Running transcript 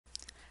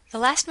The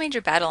last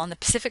major battle on the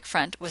Pacific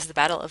Front was the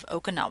Battle of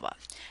Okinawa.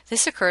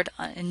 This occurred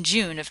in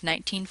June of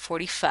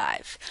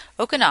 1945.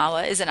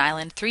 Okinawa is an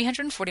island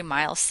 340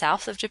 miles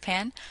south of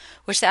Japan,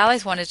 which the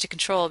Allies wanted to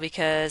control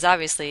because,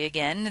 obviously,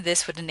 again,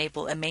 this would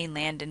enable a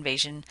mainland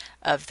invasion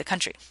of the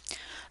country.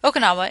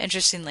 Okinawa,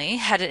 interestingly,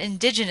 had an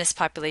indigenous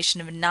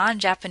population of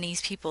non-Japanese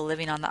people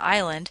living on the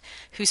island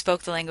who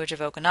spoke the language of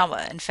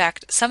Okinawa. In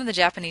fact, some of the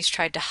Japanese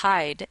tried to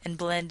hide and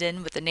blend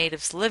in with the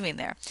natives living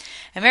there.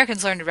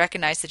 Americans learned to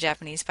recognize the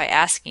Japanese by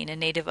asking a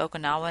native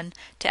Okinawan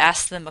to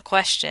ask them a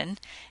question,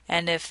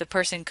 and if the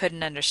person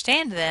couldn't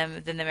understand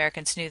them, then the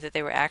Americans knew that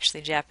they were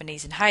actually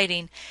Japanese in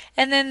hiding,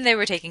 and then they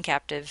were taken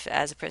captive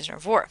as a prisoner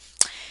of war.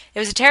 It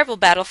was a terrible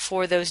battle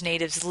for those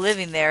natives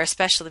living there,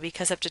 especially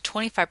because up to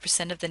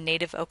 25% of the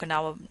native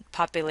Okinawa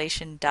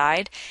population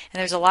died, and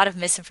there was a lot of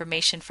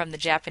misinformation from the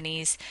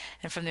Japanese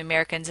and from the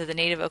Americans that the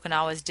native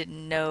Okinawas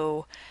didn't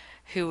know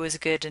who was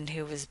good and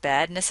who was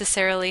bad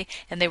necessarily,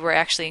 and they were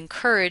actually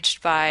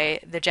encouraged by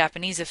the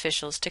Japanese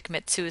officials to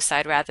commit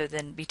suicide rather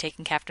than be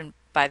taken captive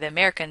by the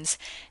Americans,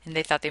 and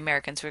they thought the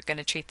Americans were going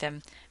to treat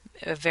them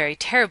very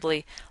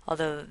terribly,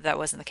 although that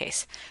wasn't the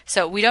case.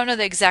 So we don't know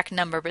the exact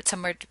number, but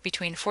somewhere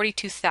between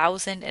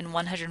 42,000 and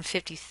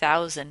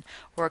 150,000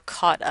 were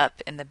caught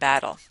up in the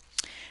battle.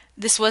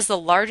 This was the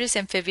largest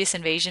amphibious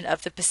invasion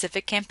of the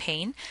Pacific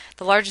campaign,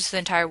 the largest of the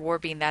entire war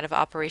being that of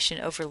Operation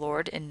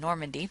Overlord in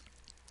Normandy.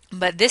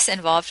 But this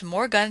involved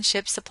more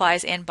gunships,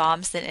 supplies, and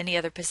bombs than any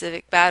other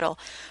Pacific battle,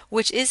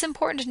 which is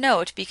important to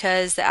note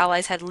because the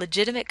Allies had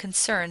legitimate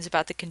concerns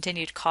about the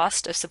continued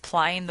cost of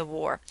supplying the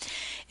war.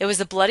 It was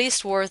the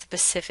bloodiest war of the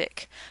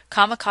Pacific.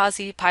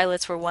 Kamikaze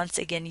pilots were once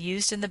again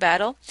used in the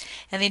battle.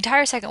 In the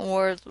entire Second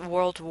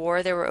World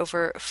War, there were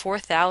over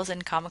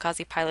 4,000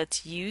 kamikaze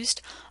pilots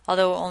used,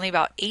 although only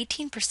about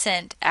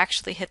 18%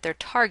 actually hit their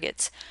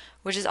targets,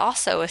 which is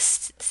also a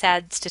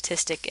sad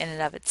statistic in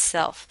and of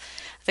itself.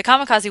 The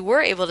kamikaze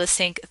were able to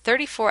sink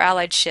 34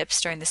 Allied ships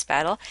during this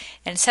battle,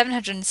 and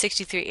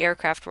 763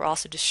 aircraft were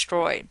also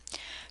destroyed.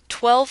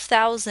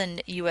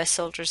 12,000 U.S.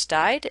 soldiers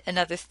died,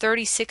 another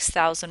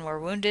 36,000 were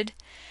wounded.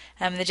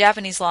 The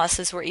Japanese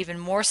losses were even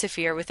more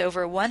severe, with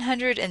over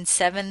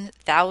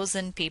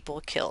 107,000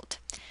 people killed.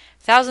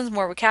 Thousands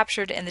more were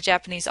captured, and the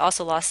Japanese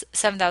also lost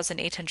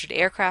 7,800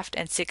 aircraft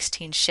and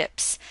 16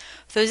 ships.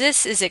 Though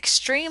this is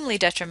extremely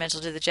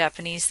detrimental to the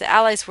Japanese, the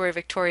Allies were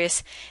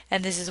victorious,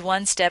 and this is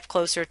one step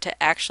closer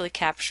to actually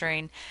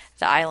capturing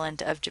the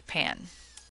island of Japan.